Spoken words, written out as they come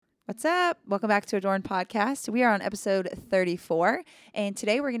What's up? Welcome back to Adorned Podcast. We are on episode 34, and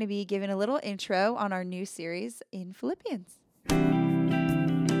today we're going to be giving a little intro on our new series in Philippians.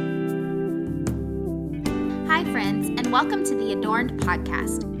 Hi, friends, and welcome to the Adorned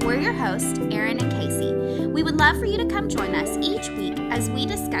Podcast. We're your hosts, Aaron and Casey. We would love for you to come join us each week as we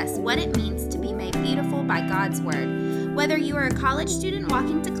discuss what it means to be made beautiful by God's Word. Whether you are a college student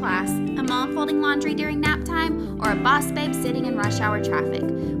walking to class, a mom folding laundry during nap time, or a boss babe sitting in rush hour traffic,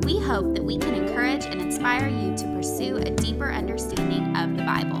 we hope that we can encourage and inspire you to pursue a deeper understanding of the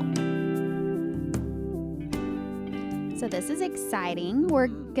Bible. So this is exciting. We're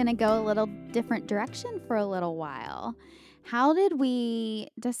going to go a little different direction for a little while. How did we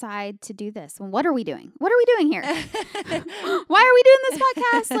decide to do this? What are we doing? What are we doing here? Why are we doing this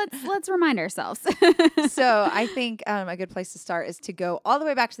podcast? Let's remind ourselves. So I think a good place to start is to go all the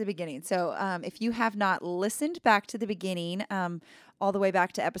way back to the beginning. So if you have not listened back to the beginning, all the way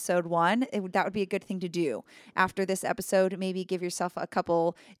back to episode 1, that would be a good thing to do. After this episode, maybe give yourself a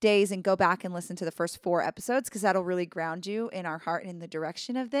couple days and go back and listen to the first 4 episodes, because that'll really ground you in our heart and in the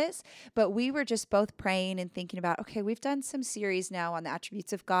direction of this. But we were just both praying and thinking about, okay, we've done some series now on the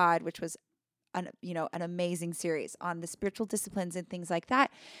attributes of God, which was an amazing series on the spiritual disciplines and things like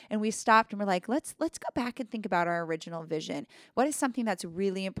that. And we stopped and we're like, let's go back and think about our original vision. What is something that's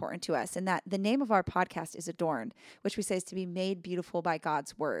really important to us? And that the name of our podcast is Adorned, which we say is to be made beautiful by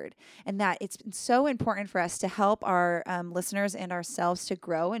God's Word. And that it's been so important for us to help our listeners and ourselves to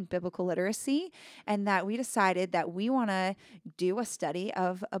grow in biblical literacy. And that we decided that we want to do a study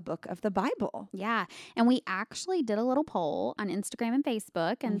of a book of the Bible. Yeah. And we actually did a little poll on Instagram and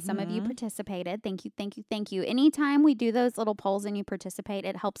Facebook, and some of you participated. Thank you. Anytime we do those little polls and you participate,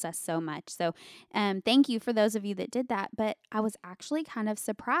 it helps us so much. So thank you for those of you that did that. But I was actually kind of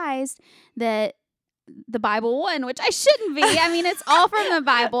surprised that the Bible won, which I shouldn't be. I mean, it's all from the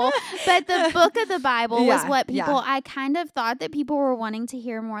Bible, but the book of the Bible was what people, I kind of thought that people were wanting to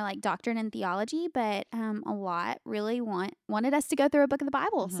hear more like doctrine and theology, but a lot really wanted us to go through a book of the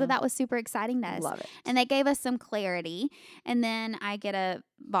Bible. So that was super exciting to us. Love it. And they gave us some clarity. And then I get a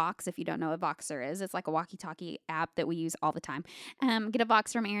Vox, if you don't know what Voxer is. It's like a walkie-talkie app that we use all the time. Get a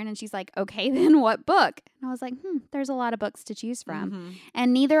Vox from Erin, and she's like, okay, then what book? And I was like, there's a lot of books to choose from.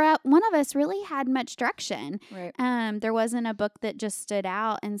 And neither one of us really had much direction. Right. There wasn't a book that just stood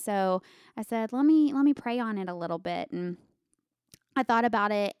out. And so I said, let me pray on it a little bit. And I thought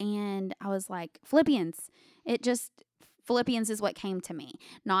about it, and I was like, Philippians is what came to me,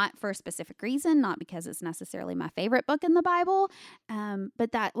 not for a specific reason, not because it's necessarily my favorite book in the Bible,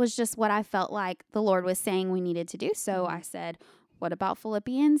 but that was just what I felt like the Lord was saying we needed to do. So I said, what about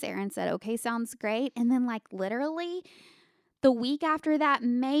Philippians? Aaron said, okay, sounds great. And then like literally the week after that,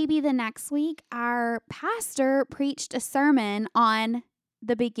 maybe the next week, our pastor preached a sermon on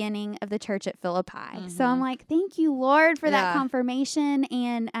the beginning of the church at Philippi. So I'm like, thank you, Lord, for that confirmation.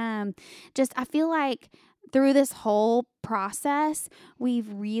 And I feel like through this whole process, we've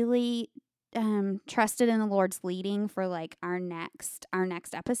really trusted in the Lord's leading for like our next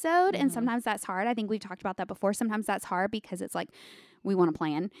episode. And sometimes that's hard. I think we've talked about that before. Sometimes that's hard because it's like we want to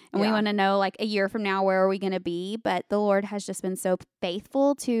plan and we want to know like a year from now, where are we going to be? But the Lord has just been so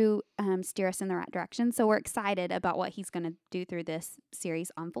faithful to steer us in the right direction. So we're excited about what he's going to do through this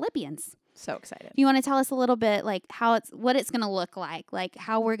series on Philippians. So excited. You want to tell us a little bit like what it's going to look like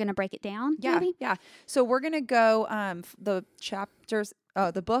how we're going to break it down? Maybe? Yeah. So we're going to go the chapters. Oh,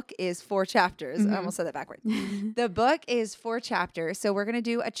 the book is 4 chapters. I almost said that backwards. The book is 4 chapters. So we're going to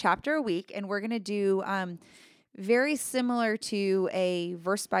do a chapter a week, and we're going to do very similar to a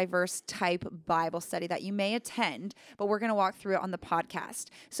verse by verse type Bible study that you may attend, but we're going to walk through it on the podcast.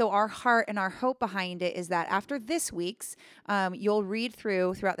 So our heart and our hope behind it is that after this week's, you'll read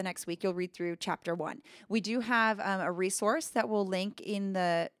throughout the next week, you'll read through chapter 1. We do have a resource that we'll link in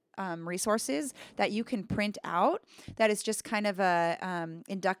the resources that you can print out. That is just kind of a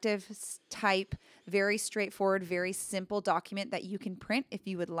inductive type, very straightforward, very simple document that you can print if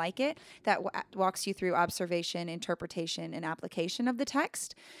you would like it, that walks you through observation, interpretation, and application of the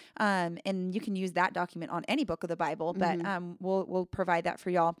text. And you can use that document on any book of the Bible, but we'll provide that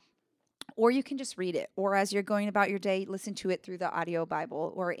for y'all. Or you can just read it, or as you're going about your day, listen to it through the audio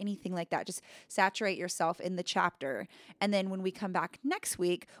Bible or anything like that. Just saturate yourself in the chapter. And then when we come back next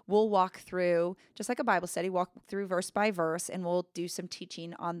week, we'll walk through, just like a Bible study, walk through verse by verse, and we'll do some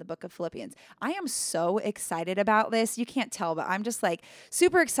teaching on the book of Philippians. I am so excited about this. You can't tell, but I'm just like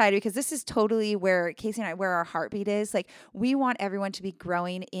super excited because this is totally where Casey and I, where our heartbeat is. Like we want everyone to be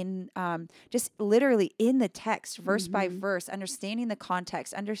growing in just literally in the text, verse by verse, understanding the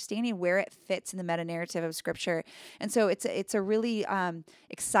context, understanding where it fits in the meta narrative of Scripture. And so it's a really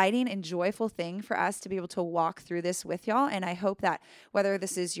exciting and joyful thing for us to be able to walk through this with y'all. And I hope that whether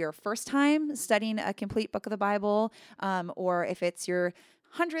this is your first time studying a complete book of the Bible, or if it's your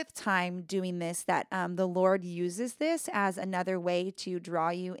 100th time doing this, that the Lord uses this as another way to draw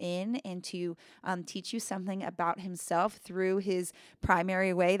you in and to teach you something about himself through his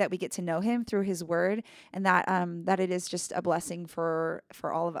primary way that we get to know him, through his word, and that it is just a blessing for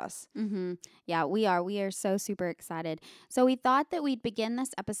all of us. Mm-hmm. Yeah, we are so super excited. So we thought that we'd begin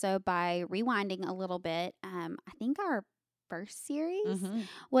this episode by rewinding a little bit. I think our first series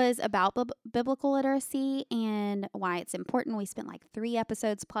was about biblical literacy and why it's important. We spent like 3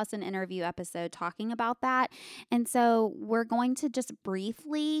 episodes plus an interview episode talking about that. And so we're going to just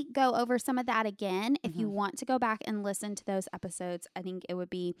briefly go over some of that again. If you want to go back and listen to those episodes, I think it would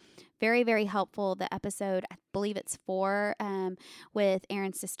be very, very helpful. The episode, I believe it's 4, with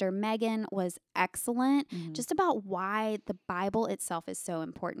Aaron's sister Megan, was excellent, just about why the Bible itself is so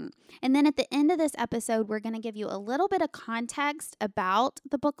important. And then at the end of this episode, we're going to give you a little bit of context about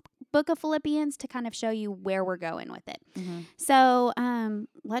the book of Philippians to kind of show you where we're going with it. So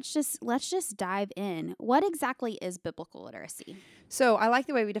let's just dive in. What exactly is biblical literacy? So I like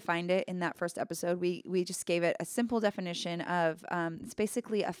the way we defined it in that first episode. We just gave it a simple definition of it's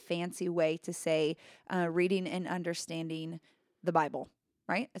basically a fancy way to say reading and understanding the Bible.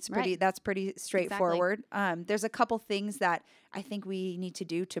 Right? That's pretty straightforward. Exactly. There's a couple things that I think we need to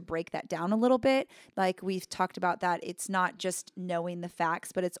do to break that down a little bit. Like we've talked about, that it's not just knowing the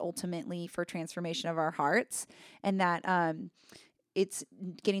facts, but it's ultimately for transformation of our hearts, and that it's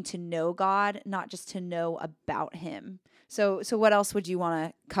getting to know God, not just to know about him. So what else would you want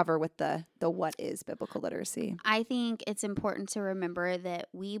to cover with the what is biblical literacy? I think it's important to remember that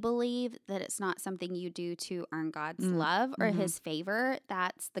we believe that it's not something you do to earn God's love or his favor.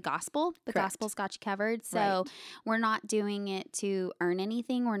 That's the gospel. The Correct. Gospel's got you covered. So we're not doing it to earn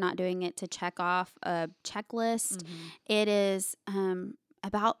anything. We're not doing it to check off a checklist. It is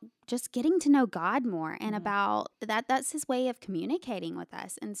about just getting to know God more, and about that's his way of communicating with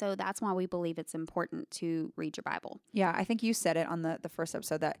us. And so that's why we believe it's important to read your Bible. Yeah, I think you said it on the first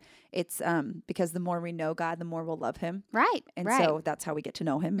episode that it's because the more we know God, the more we'll love him. Right. And so that's how we get to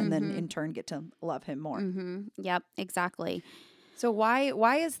know him, and then in turn get to love him more. Yep, exactly. So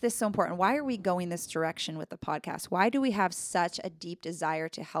why is this so important? Why are we going this direction with the podcast? Why do we have such a deep desire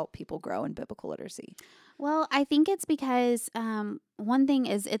to help people grow in biblical literacy? Well, I think it's because one thing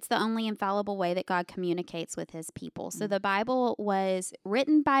is it's the only infallible way that God communicates with his people. So the Bible was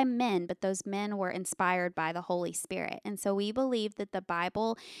written by men, but those men were inspired by the Holy Spirit. And so we believe that the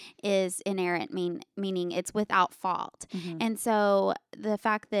Bible is inerrant, meaning it's without fault. And so the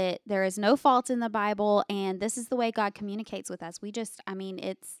fact that there is no fault in the Bible and this is the way God communicates with us, we just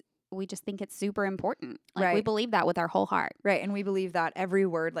think it's super important. Like we believe that with our whole heart. Right. And we believe that every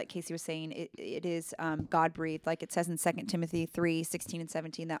word, like Casey was saying, it is God breathed. Like it says in 2 Timothy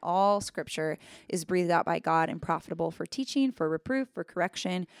 3:16-17, that all scripture is breathed out by God and profitable for teaching, for reproof, for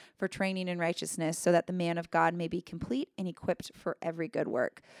correction, for training in righteousness, so that the man of God may be complete and equipped for every good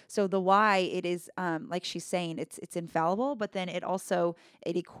work. So the why, it is, like she's saying, it's infallible, but then it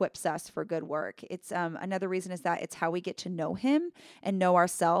equips us for good work. It's another reason is that it's how we get to know him and know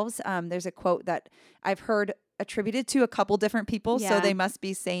ourselves. There's a quote that I've heard attributed to a couple different people, so they must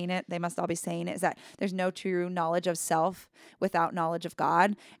be saying it. They must all be saying it, is that there's no true knowledge of self without knowledge of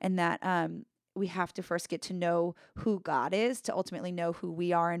God, and that we have to first get to know who God is to ultimately know who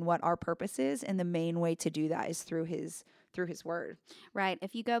we are and what our purpose is. And the main way to do that is through his word. Right.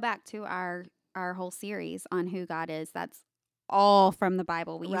 If you go back to our whole series on who God is, that's all from the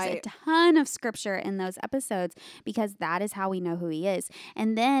Bible. We use a ton of scripture in those episodes because that is how we know who he is.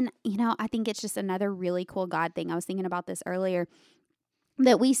 And then, I think it's just another really cool God thing. I was thinking about this earlier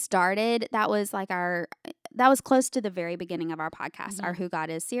that we started. That was close to the very beginning of our podcast, our Who God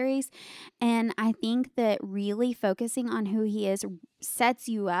Is series. And I think that really focusing on who he is sets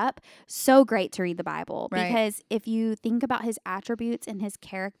you up so great to read the Bible. Because if you think about his attributes and his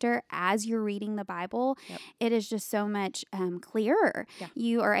character as you're reading the Bible, it is just so much clearer.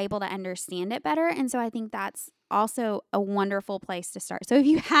 You are able to understand it better. And so I think that's also a wonderful place to start. So if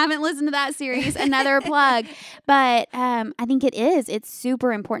you haven't listened to that series, another plug. But I think it's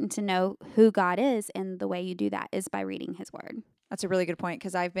super important to know who God is, and the way you do that is by reading his word. That's a really good point,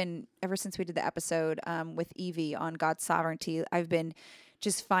 because I've been, ever since we did the episode with Evie on God's sovereignty, I've been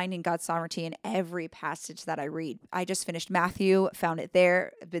just finding God's sovereignty in every passage that I read. I just finished Matthew, found it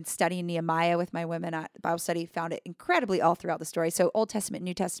there. I've been studying Nehemiah with my women at Bible study, found it incredibly all throughout the story. So Old Testament,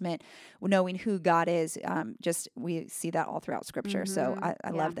 New Testament, knowing who God is, we see that all throughout Scripture. So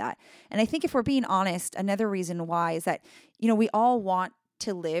I love that. And I think if we're being honest, another reason why is that, we all want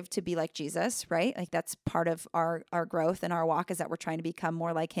to live to be like Jesus, right? Like that's part of our growth and our walk, is that we're trying to become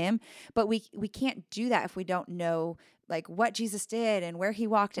more like him. But we can't do that if we don't know like what Jesus did and where he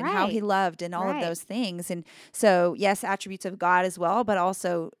walked and how he loved and all of those things. And so, yes, attributes of God as well, but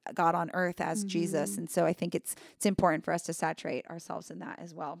also God on earth as Jesus. And so I think it's important for us to saturate ourselves in that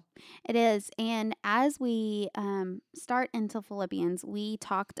as well. It is. And as we start into Philippians, we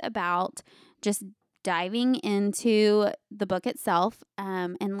talked about just diving into the book itself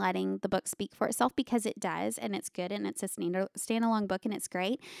and letting the book speak for itself, because it does, and it's good, and it's a standalone book, and it's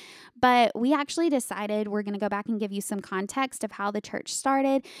great. But we actually decided we're going to go back and give you some context of how the church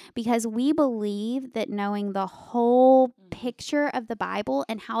started, because we believe that knowing the whole picture of the Bible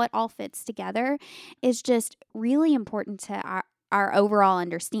and how it all fits together is just really important to our overall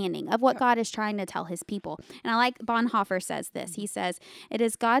understanding of what God is trying to tell his people. And I like Bonhoeffer says this. He says, "It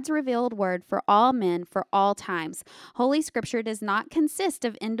is God's revealed word for all men for all times. Holy Scripture does not consist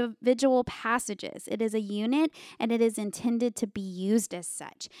of individual passages. It is a unit, and it is intended to be used as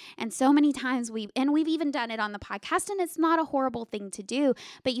such." And so many times we've even done it on the podcast, and it's not a horrible thing to do,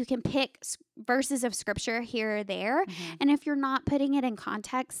 but you can pick verses of Scripture here or there. And if you're not putting it in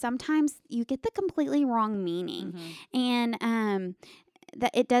context, sometimes you get the completely wrong meaning. And that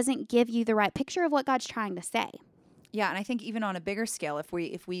it doesn't give you the right picture of what God's trying to say. Yeah, and I think even on a bigger scale, if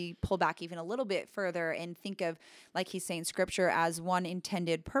we pull back even a little bit further and think of, like he's saying, Scripture as one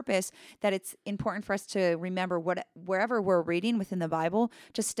intended purpose, that it's important for us to remember wherever we're reading within the Bible,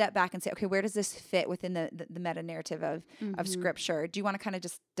 just step back and say, okay, where does this fit within the meta narrative of Scripture? Do you want to kind of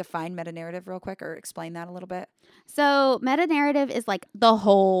just define meta narrative real quick, or explain that a little bit? So meta narrative is like the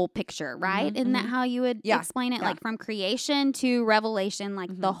whole picture, right? Isn't that how you would explain it? Yeah. Like from creation to Revelation,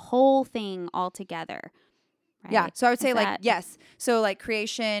 like the whole thing all together. Right? Yeah. So I would say yes. So like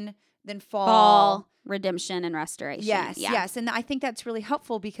creation, then fall, redemption, and restoration. Yes. And I think that's really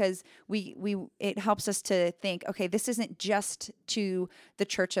helpful, because it helps us to think, okay, this isn't just to the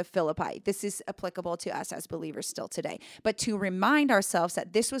church of Philippi. This is applicable to us as believers still today. But to remind ourselves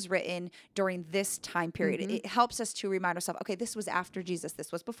that this was written during this time period, it helps us to remind ourselves, okay, this was after Jesus.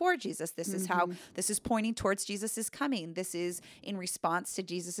 This was before Jesus. This is how, this is pointing towards Jesus' coming. This is in response to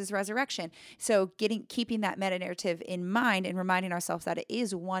Jesus' resurrection. So keeping that meta narrative in mind and reminding ourselves that it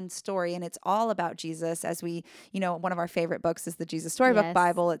is one story, and it's all about Jesus. As we, one of our favorite books is the Jesus Storybook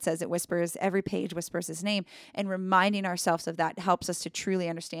Bible. It says every page whispers his name, and reminding ourselves of that helps us to truly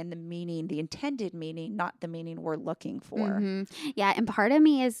understand the meaning, the intended meaning, not the meaning we're looking for. Yeah. And part of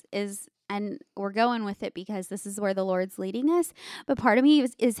me is and we're going with it because this is where the Lord's leading us. But part of me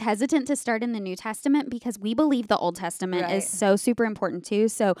is hesitant to start in the New Testament, because we believe the Old Testament is so super important too.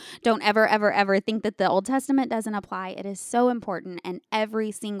 So don't ever, ever, ever think that the Old Testament doesn't apply. It is so important. And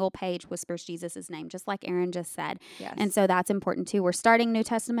every single page whispers Jesus' name, just like Aaron just said. Yes. And so that's important too. We're starting New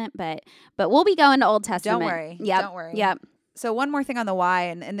Testament, but we'll be going to Old Testament. Don't worry. Don't worry. Yep. So one more thing on the why,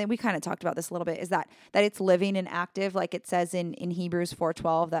 and then we kind of talked about this a little bit, is that it's living and active, like it says in Hebrews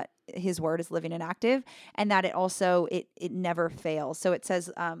 4:12, that his word is living and active, and that it also it never fails. So it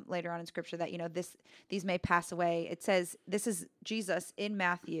says later on in Scripture that these may pass away. It says this is Jesus in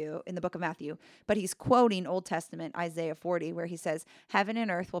the book of Matthew, but he's quoting Old Testament Isaiah 40, where he says, "Heaven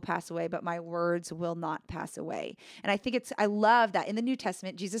and earth will pass away, but my words will not pass away." And I love that in the New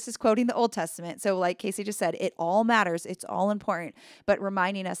Testament Jesus is quoting the Old Testament. So like Casey just said, it all matters, it's all important, but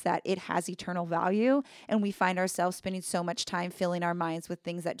reminding us that it has eternal value, and we find ourselves spending so much time filling our minds with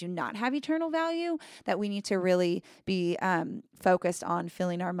things that do not have eternal value, that we need to really be focused on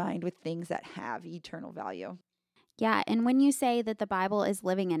filling our mind with things that have eternal value. Yeah, and when you say that the Bible is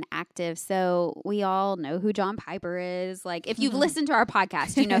living and active, so we all know who John Piper is. Like, if you've listened to our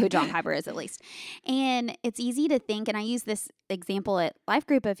podcast, you know who John Piper is at least. And it's easy to think, and I used this example at Life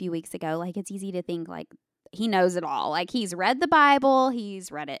Group a few weeks ago, like it's easy to think like he knows it all. Like he's read the Bible, he's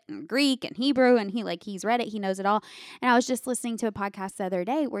read it in Greek and Hebrew, and he's read it, he knows it all. And I was just listening to a podcast the other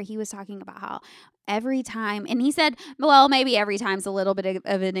day where he was talking about how every time, and he said, well, maybe every time's a little bit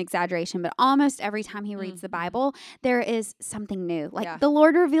of an exaggeration, but almost every time he reads the Bible, there is something new. Like the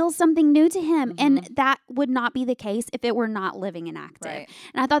Lord reveals something new to him. And that would not be the case if it were not living and active. Right.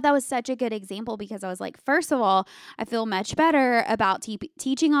 And I thought that was such a good example, because I was like, first of all, I feel much better about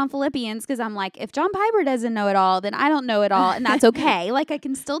teaching on Philippians, because I'm like, if John Piper does doesn't know it all, then I don't know it all, and that's okay. Like, I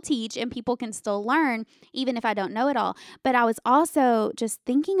can still teach and people can still learn even if I don't know it all. But I was also just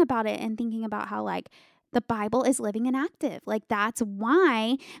thinking about it and thinking about how, like, the Bible is living and active. Like, that's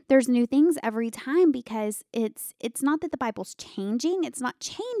why there's new things every time, because it's not that the Bible's changing. It's not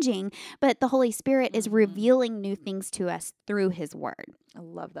changing, but the Holy Spirit is revealing new things to us through his word. I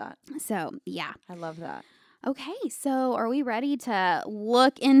love that. So, yeah. I love that. Okay, so are we ready to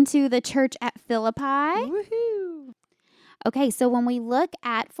look into the church at Philippi? Woohoo! Okay, so when we look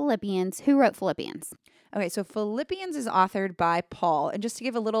at Philippians, who wrote Philippians? Okay, so Philippians is authored by Paul. And just to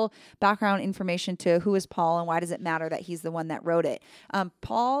give a little background information to who is Paul and why does it matter that he's the one that wrote it.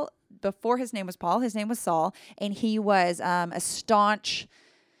 Paul, before his name was Paul, his name was Saul, and he was a staunch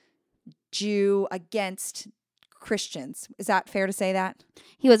Jew against Christians. Is that fair to say that?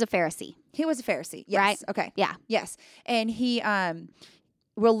 He was a Pharisee. He was a Pharisee. Yes. Right? Okay. Yeah. Yes. And he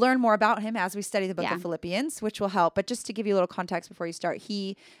we'll learn more about him as we study the book of Philippians, which will help. But just to give you a little context before you start,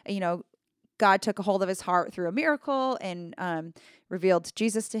 he, God took a hold of his heart through a miracle and revealed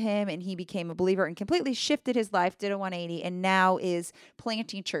Jesus to him, and he became a believer and completely shifted his life, did a 180, and now is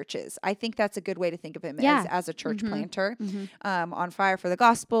planting churches. I think that's a good way to think of him as a church planter, on fire for the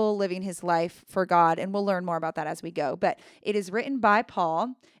gospel, living his life for God, and we'll learn more about that as we go. But it is written by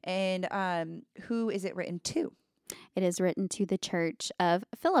Paul, and who is it written to? It is written to the church of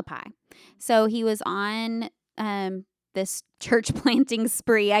Philippi. So he was on this church planting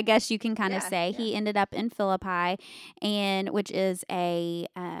spree, I guess you can kind of say. Yeah. He ended up in Philippi, and which is or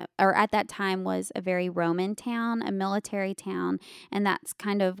at that time was a very Roman town, a military town, and that's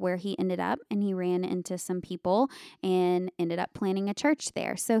kind of where he ended up, and he ran into some people and ended up planting a church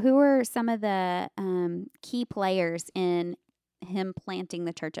there. So who were some of the key players in him planting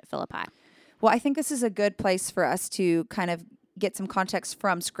the church at Philippi? Well, I think this is a good place for us to kind of get some context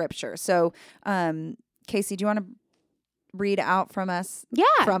from Scripture. So, Casey, do you want to read out from us? Yeah,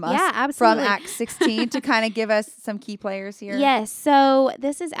 absolutely. From Acts 16 to kind of give us some key players here. Yes. So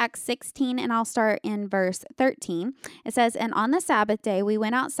this is Acts 16, and I'll start in verse 13. It says, "And on the Sabbath day we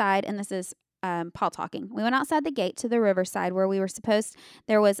went outside," and this is Paul talking. "We went outside the gate to the riverside where we were supposed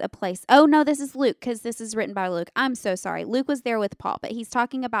there was a place." Oh, no, this is Luke, because this is written by Luke. I'm so sorry. Luke was there with Paul, but he's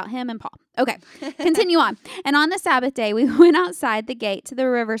talking about him and Paul. Okay, continue on. "And on the Sabbath day, we went outside the gate to the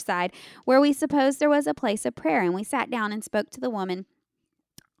riverside where we supposed there was a place of prayer, and we sat down and spoke to the woman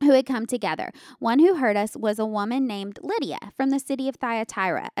who had come together. One who heard us was a woman named Lydia from the city of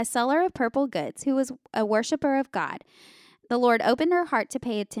Thyatira, a seller of purple goods, who was a worshiper of God. The Lord opened her heart to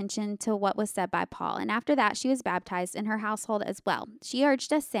pay attention to what was said by Paul, and after that she was baptized in her household as well. She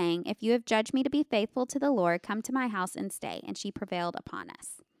urged us, saying, 'If you have judged me to be faithful to the Lord, come to my house and stay.' And she prevailed upon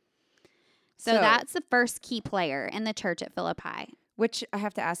us." So that's the first key player in the church at Philippi. Which I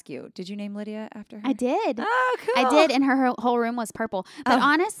have to ask you, did you name Lydia after her? I did. Oh, cool. I did, and her whole room was purple. But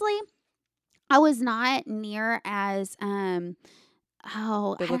honestly, I was not near as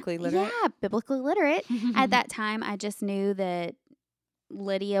biblically literate? Yeah, biblically literate. At that time, I just knew that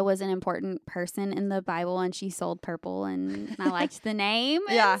Lydia was an important person in the Bible, and she sold purple, and I liked the name.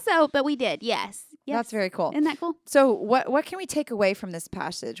 Yeah. But we did, yes. That's very cool. Isn't that cool? So what can we take away from this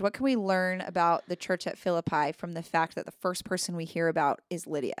passage? What can we learn about the church at Philippi from the fact that the first person we hear about is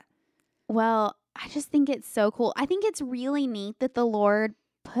Lydia? Well, I just think it's so cool. I think it's really neat that the Lord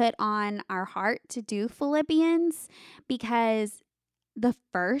put on our heart to do Philippians, because the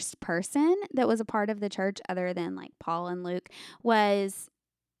first person that was a part of the church, other than like Paul and Luke, was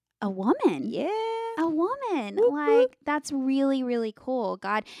a woman. Yeah. A woman. Whoop, like, whoop. That's really, really cool.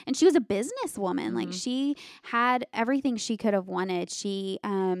 God. And she was a businesswoman. Mm-hmm. Like, she had everything she could have wanted. She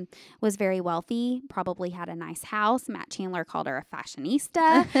was very wealthy, probably had a nice house. Matt Chandler called her a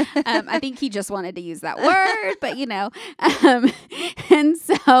fashionista. I think he just wanted to use that word, but and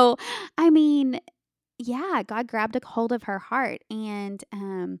so, I mean, yeah, God grabbed a hold of her heart, and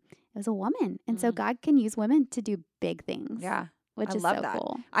it was a woman. And so God can use women to do big things. Yeah. Which is love so that.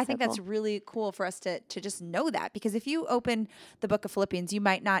 cool. I think that's really cool for us to just know that, because if you open the book of Philippians, you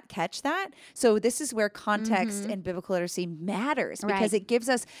might not catch that. So this is where context and biblical literacy matters, because it gives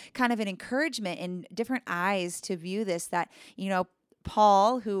us kind of an encouragement and different eyes to view this, that,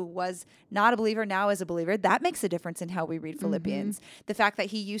 Paul, who was not a believer, now is a believer. That makes a difference in how we read Philippians. The fact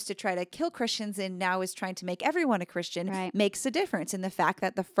that he used to try to kill Christians and now is trying to make everyone a Christian makes a difference. And the fact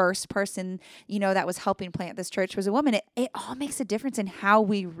that the first person, that was helping plant this church was a woman, it all makes a difference in how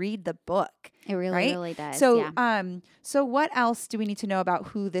we read the book. It really, really does. So, so what else do we need to know about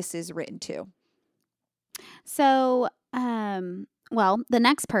who this is written to? So, well, the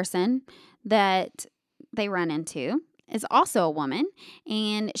next person that they run into is also a woman,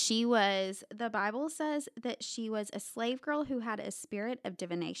 and the Bible says that she was a slave girl who had a spirit of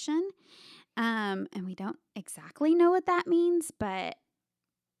divination. And we don't exactly know what that means, but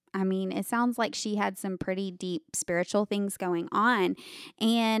I mean, it sounds like she had some pretty deep spiritual things going on.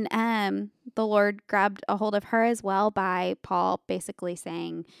 And the Lord grabbed a hold of her as well by Paul basically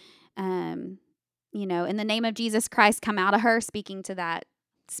saying, in the name of Jesus Christ, come out of her, speaking to that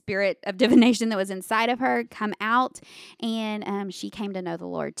spirit of divination that was inside of her, come out. And she came to know the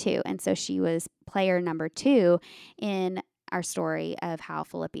Lord too. And so she was player number 2 in our story of how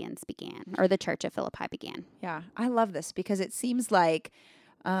Philippians began, or the church of Philippi began. Yeah, I love this because it seems like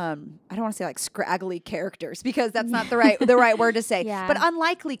I don't want to say like scraggly characters, because that's not the right word to say, Yeah. but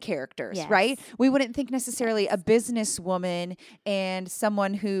unlikely characters, Yes. right? We wouldn't think necessarily a businesswoman and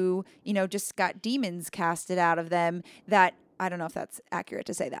someone who, just got demons casted out of them, that I don't know if that's accurate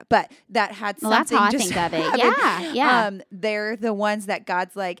to say that, but that had something. Well, that's how I just think of it. happen. Yeah. They're the ones that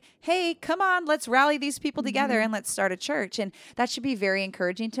God's like, hey, come on, let's rally these people together and let's start a church. And that should be very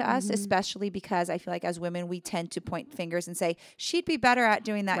encouraging to us, especially because I feel like as women, we tend to point fingers and say, she'd be better at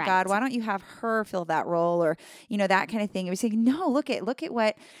doing that, Right. God. Why don't you have her fill that role? Or, that kind of thing. And we say, no, look at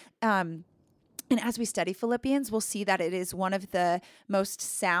what, and as we study Philippians, we'll see that it is one of the most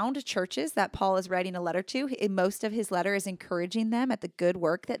sound churches that Paul is writing a letter to. Most of his letter is encouraging them at the good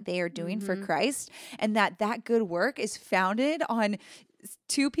work that they are doing for Christ, and that good work is founded on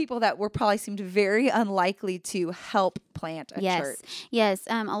 2 people that were probably seemed very unlikely to help plant a church. Yes.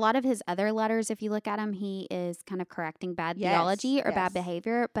 A lot of his other letters, if you look at him, he is kind of correcting bad theology or bad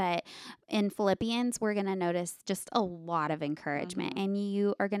behavior. But in Philippians, we're going to notice just a lot of encouragement. And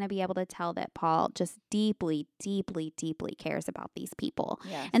you are going to be able to tell that Paul just deeply, deeply, deeply cares about these people.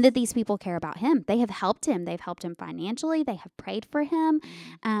 Yes. And that these people care about him. They have helped him. They've helped him financially. They have prayed for him.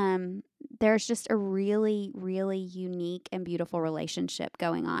 There's just a really, really unique and beautiful relationship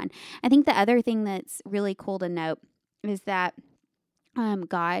going on. I think the other thing that's really cool to note is that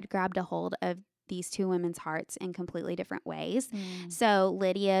God grabbed a hold of these 2 women's hearts in completely different ways. So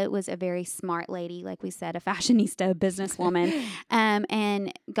Lydia was a very smart lady, like we said, a fashionista, businesswoman,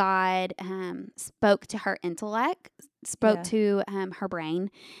 and God spoke to her intellect, spoke to her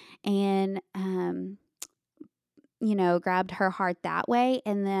brain, and grabbed her heart that way.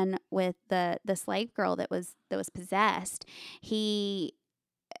 And then with the slave girl that was possessed, he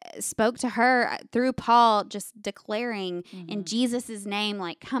spoke to her through Paul, just declaring in Jesus's name,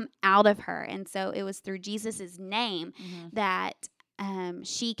 like, come out of her. And so it was through Jesus's name that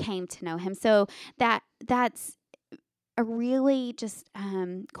she came to know him. So that's a really just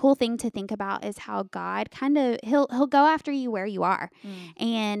cool thing to think about, is how God kind of he'll go after you where you are,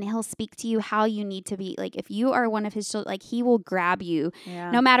 and he'll speak to you how you need to be. Like, if you are one of his children, like, he will grab you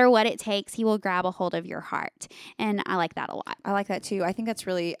no matter what it takes. He will grab a hold of your heart, and I like that a lot. I like that too. I think that's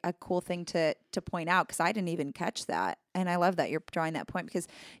really a cool thing to point out, because I didn't even catch that. And I love that you're drawing that point, because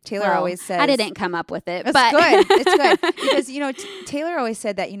Taylor always says... I didn't come up with it, but... good. It's good. Because, Taylor always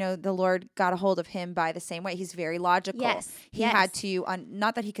said that, the Lord got a hold of him by the same way. He's very logical. Yes. He had to,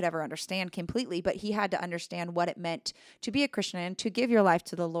 not that he could ever understand completely, but he had to understand what it meant to be a Christian and to give your life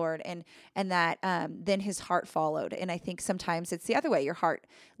to the Lord. And that then his heart followed. And I think sometimes it's the other way. Your heart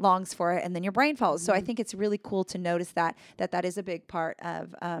longs for it, and then your brain follows. So I think it's really cool to notice that is a big part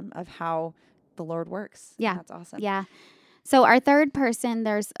of how the Lord works. Yeah. That's awesome. Yeah. So our third person,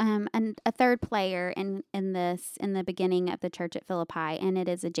 there's a third player in the beginning of the church at Philippi, and it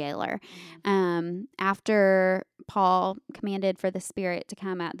is a jailer. After Paul commanded for the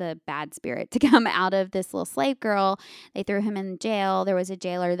bad spirit to come out of this little slave girl, they threw him in jail. There was a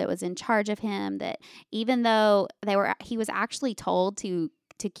jailer that was in charge of him, that even though he was actually told to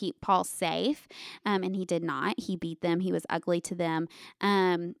keep Paul safe, and he did not. He beat them. He was ugly to them.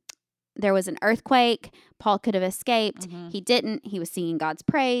 There was an earthquake. Paul could have escaped. He didn't. He was singing God's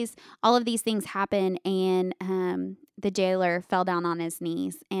praise. All of these things happened, and the jailer fell down on his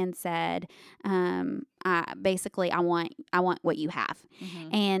knees and said, basically, I want what you have.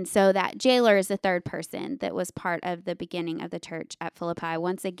 And so that jailer is the third person that was part of the beginning of the church at Philippi.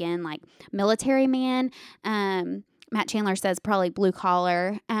 Once again, like, military man. Matt Chandler says probably blue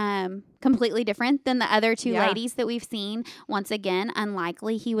collar, completely different than the other 2 ladies that we've seen. Once again,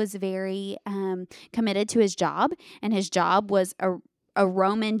 unlikely. He was very committed to his job, and his job was a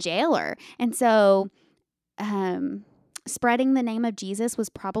Roman jailer. And so spreading the name of Jesus was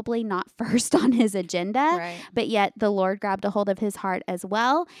probably not first on his agenda, but yet the Lord grabbed a hold of his heart as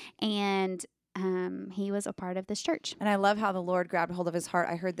well, and he was a part of this church. And I love how the Lord grabbed hold of his heart.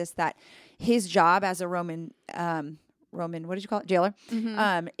 I heard this, that his job as a Roman Roman, what did you call it? Jailer.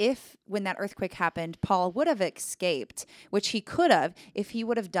 If when that earthquake happened, Paul would have escaped, which he could have, if he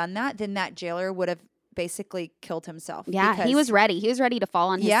would have done that, then that jailer would have basically killed himself. Yeah, he was ready. He was ready to fall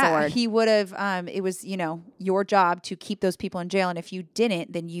on his sword. He would have, it was, your job to keep those people in jail. And if you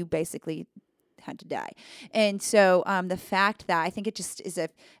didn't, then you basically had to die. And so the fact that I think it just is a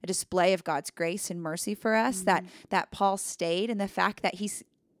display of God's grace and mercy for us, that Paul stayed, and the fact that he's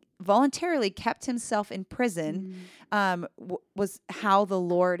voluntarily kept himself in prison was how the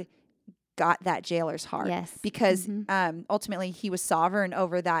Lord got that jailer's heart. Yes. Because ultimately he was sovereign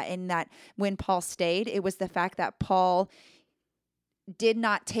over that, and that when Paul stayed, it was the fact that Paul did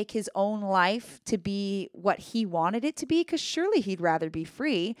not take his own life to be what he wanted it to be, because surely he'd rather be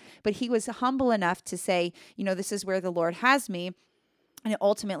free, but he was humble enough to say, this is where the Lord has me. And it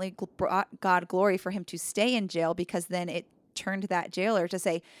ultimately brought God glory for him to stay in jail, because then it turned that jailer to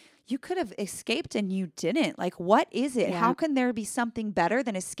say, you could have escaped and you didn't. Like, what is it? Yeah. How can there be something better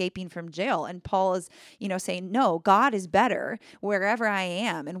than escaping from jail? And Paul is, saying, no, God is better wherever I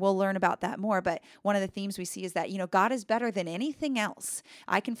am. And we'll learn about that more. But one of the themes we see is that, God is better than anything else.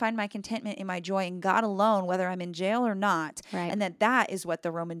 I can find my contentment in my joy in God alone, whether I'm in jail or not. Right. And that is what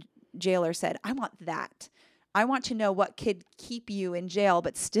the Roman jailer said. I want that. I want to know what could keep you in jail,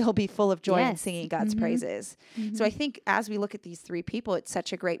 but still be full of joy and singing God's praises. So I think as we look at these three people, it's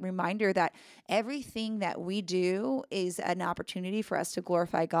such a great reminder that everything that we do is an opportunity for us to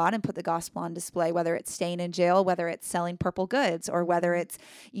glorify God and put the gospel on display, whether it's staying in jail, whether it's selling purple goods, or whether it's,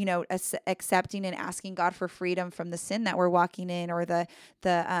 accepting and asking God for freedom from the sin that we're walking in, or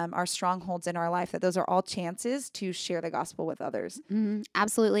our strongholds in our life, that those are all chances to share the gospel with others.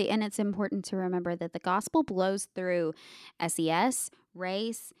 Absolutely. And it's important to remember that the gospel blows through SES,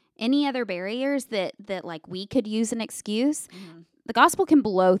 race, any other barriers that like we could use an excuse. The gospel can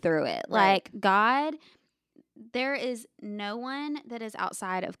blow through it. Right. Like God, there is no one that is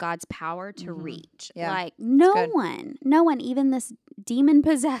outside of God's power to reach. Yeah. Like no one, even this demon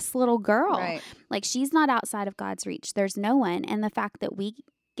possessed little girl, Right. like she's not outside of God's reach. There's no one. And the fact that we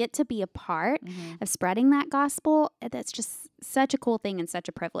get to be a part of spreading that gospel, that's just such a cool thing and such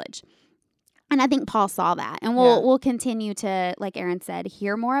a privilege. And I think Paul saw that, and we'll continue to, like Aaron said,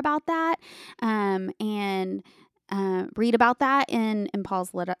 hear more about that, and read about that in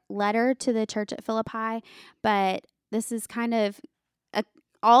Paul's letter to the church at Philippi. But this is kind of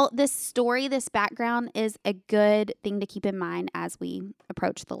all this story, this background is a good thing to keep in mind as we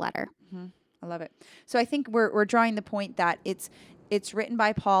approach the letter. I love it. So I think we're drawing the point that it's written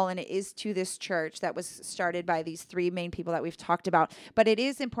by Paul, and it is to this church that was started by these three main people that we've talked about. But it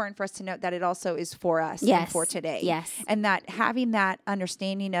is important for us to note that it also is for us and for today. Yes. And that having that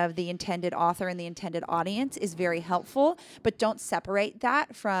understanding of the intended author and the intended audience is very helpful, but don't separate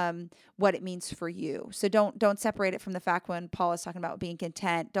that from what it means for you. So don't separate it from the fact when Paul is talking about being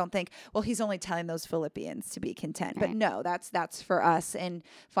content. Don't think, well, he's only telling those Philippians to be content. Right. But no, that's for us, and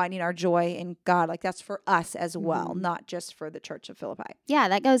finding our joy in God. Like, that's for us as well, not just for the church of Philippi. Yeah,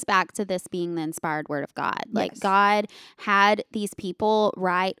 that goes back to this being the inspired word of God. Like, Yes. God had these people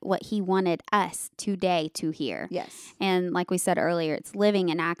write what he wanted us today to hear. Yes. And like we said earlier, it's living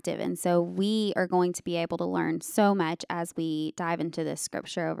and active. And so we are going to be able to learn so much as we dive into this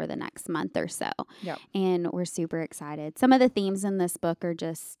scripture over the next month or so. Yep. And we're super excited. Some of the themes in this book are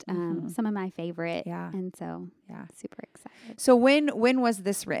just some of my favorite. Yeah. And so, Yeah. super excited. So when was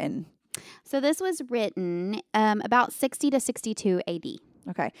this written? So this was written about 60 to 62 AD.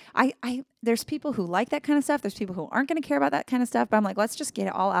 Okay. I there's people who like that kind of stuff. There's people who aren't going to care about that kind of stuff. But I'm like, let's just get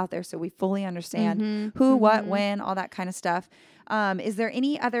it all out there so we fully understand who, what, when, all that kind of stuff. Is there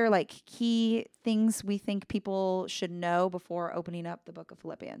any other like key things we think people should know before opening up the book of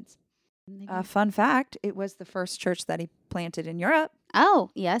Philippians? Fun fact, it was the first church that he planted in Europe. Oh,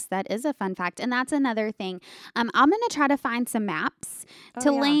 yes, that is a fun fact. And that's another thing. I'm going to try to find some maps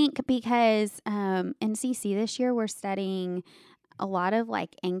to link, because in CC this year we're studying a lot of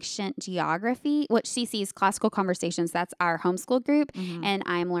like ancient geography, which CC is Classical Conversations. That's our homeschool group, and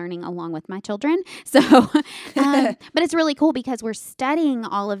I'm learning along with my children. So, but it's really cool because we're studying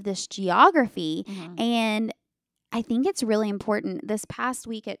all of this geography, and I think it's really important. This past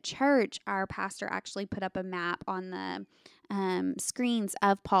week at church, our pastor actually put up a map on the screens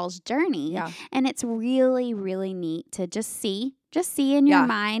of Paul's journey. Yeah. And it's really, really neat to just see in your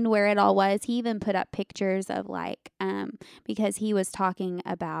mind where it all was. He even put up pictures of like, because he was talking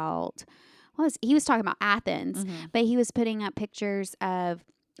about, he was talking about Athens, but he was putting up pictures of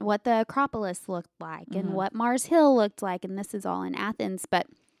what the Acropolis looked like and what Mars Hill looked like. And this is all in Athens. But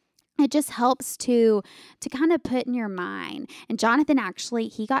it just helps to kind of put in your mind. And Jonathan actually,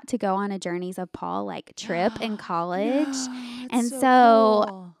 he got to go on a Journeys of Paul like trip in college. And so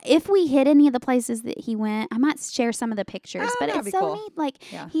cool. if we hit any of the places that he went, I might share some of the pictures, but that'd it's be so cool. neat.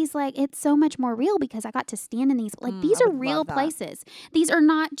 Like Yeah. he's like, it's so much more real because I got to stand in these, like these I are would real love that. places. These are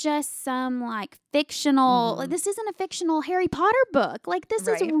not just some like fictional, like this isn't a fictional Harry Potter book. Like this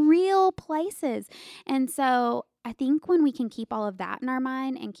is Right. real places. And so I think when we can keep all of that in our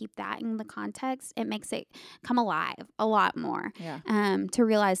mind and keep that in the context, it makes it come alive a lot more. Yeah. To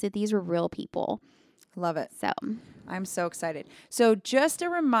realize that these were real people. Love it. So I'm so excited. So just a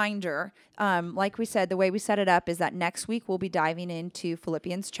reminder, like we said, the way we set it up is that next week we'll be diving into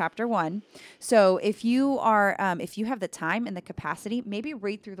Philippians chapter 1. So if you are, if you have the time and the capacity, maybe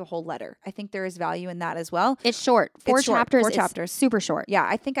read through the whole letter. I think there is value in that as well. it's short. Four short. chapters. 4 It's chapters. super short. Yeah,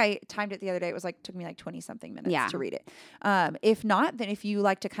 I think I timed it the other day. It was like, took me like 20 something minutes Yeah. to read it. If not, then if you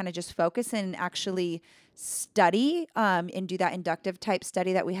like to kind of just focus and actually study and do that inductive type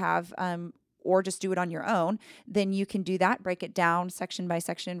study that we have, or just do it on your own, then you can do that, break it down section by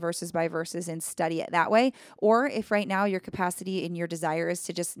section, verses by verses, and study it that way. Or if right now your capacity and your desire is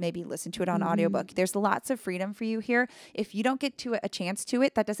to just maybe listen to it on audiobook, there's lots of freedom for you here. If you don't get to a chance to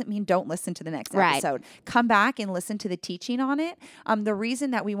it, that doesn't mean don't listen to the next Right. episode. Come back and listen to the teaching on it. The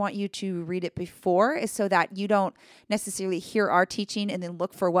reason that we want you to read it before is so that you don't necessarily hear our teaching and then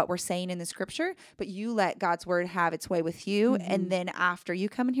look for what we're saying in the scripture, but you let God's word have its way with you. And then after you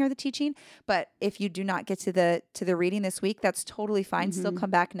come and hear the teaching. But if you do not get to the reading this week, that's totally fine. Still come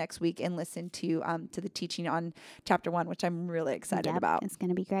back next week and listen to the teaching on chapter 1, which I'm really excited Yep, about. it's going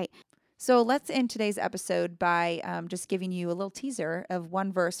to be great. So let's end today's episode by just giving you a little teaser of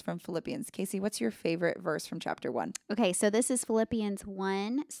one verse from Philippians. Casey, what's your favorite verse from chapter 1? Okay, so this is Philippians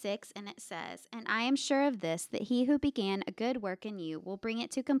 1:6, and it says, "And I am sure of this, that he who began a good work in you will bring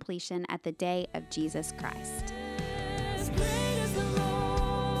it to completion at the day of Jesus Christ."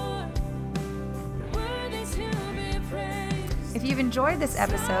 If you've enjoyed this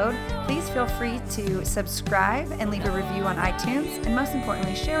episode, please feel free to subscribe and leave a review on iTunes, and most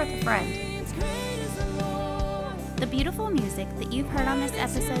importantly, share with a friend. The beautiful music that you've heard on this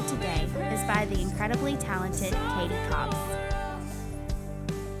episode today is by the incredibly talented Katie Cobbs.